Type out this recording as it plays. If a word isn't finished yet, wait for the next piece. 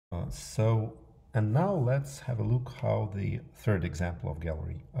And now let's have a look how the third example of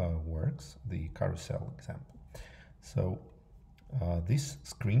gallery works, the carousel example. So this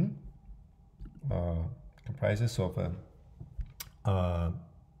screen comprises of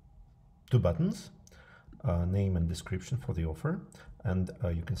two buttons, name and description for the offer. And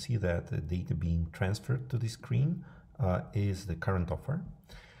you can see that the data being transferred to the screen is the current offer.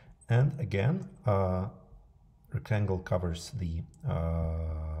 And again, rectangle covers the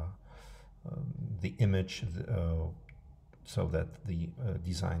image so that the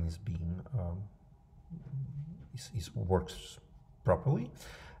design is being works properly.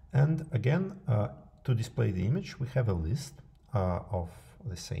 And again, to display the image, we have a list of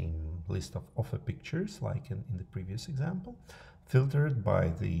the same list of offer pictures like in the previous example, filtered by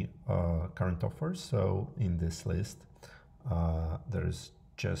the current offers. So in this list, there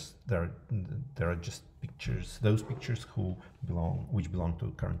are just pictures, those pictures which belong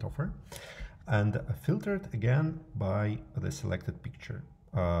to current offer, and filtered again by the selected picture.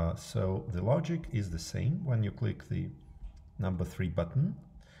 So the logic is the same. When you click the number 3 button,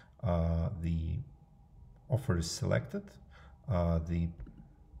 the offer is selected. The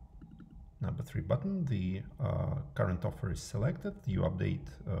number 3 button, the current offer is selected. You update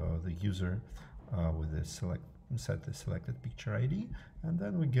the user with the set the selected picture ID, and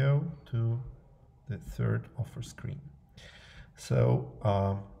then we go to the third offer screen. So,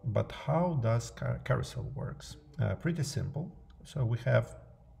 but how does carousel works? Pretty simple. So we have,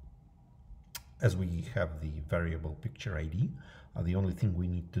 as we have the variable picture ID, the only thing we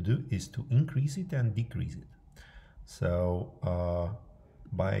need to do is to increase it and decrease it. So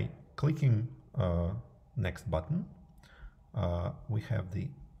by clicking next button, we have the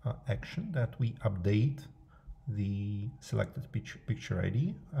action that we update the selected picture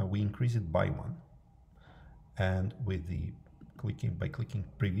ID. We increase it by 1. And with the by clicking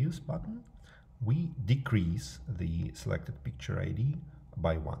previous button, we decrease the selected picture ID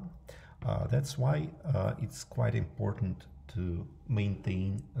by 1. That's why it's quite important to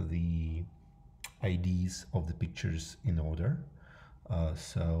maintain the IDs of the pictures in order,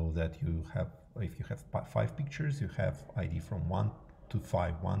 so that you have, if you have 5 pictures, you have ID from 1 to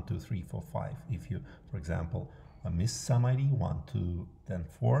 5, 1, 2, 3, 4, 5. If you, for example, miss some ID, 1, 2, then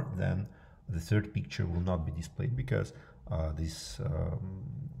 4, then the third picture will not be displayed, because these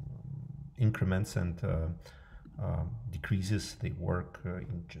increments and decreases, they work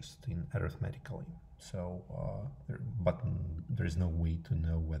in arithmetically. So there is no way to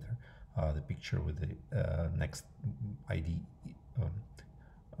know whether the picture with the next ID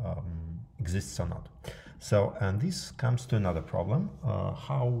exists or not. So, and this comes to another problem.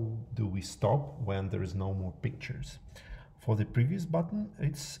 How do we stop when there is no more pictures? For the previous button,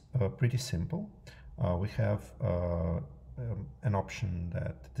 it's pretty simple. We have an option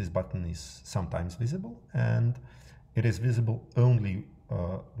that this button is sometimes visible, and it is visible only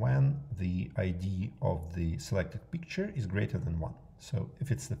when the ID of the selected picture is greater than 1. So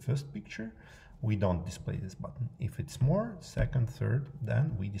if it's the first picture, we don't display this button. If it's more, second, third,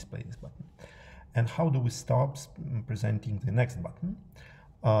 then we display this button. And how do we stop presenting the next button?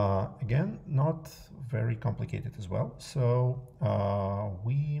 Again, not very complicated as well. So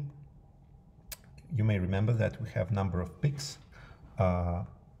you may remember that we have number of picks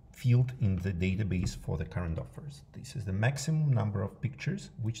field in the database for the current offers. This is the maximum number of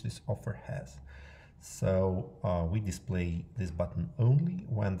pictures which this offer has. So we display this button only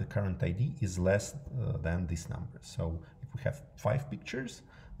when the current ID is less than this number. So if we have 5 pictures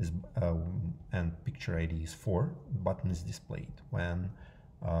and picture ID is 4, the button is displayed. When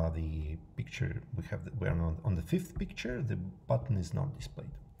the picture we are on the 5th picture, the button is not displayed.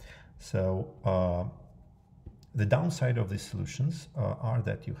 So the downside of these solutions are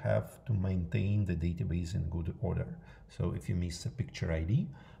that you have to maintain the database in good order. So if you miss a picture ID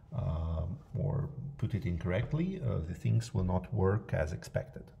or put it incorrectly, the things will not work as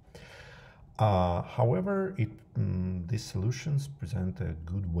expected. However, these solutions present a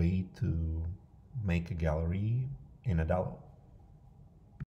good way to make a gallery in Adalo.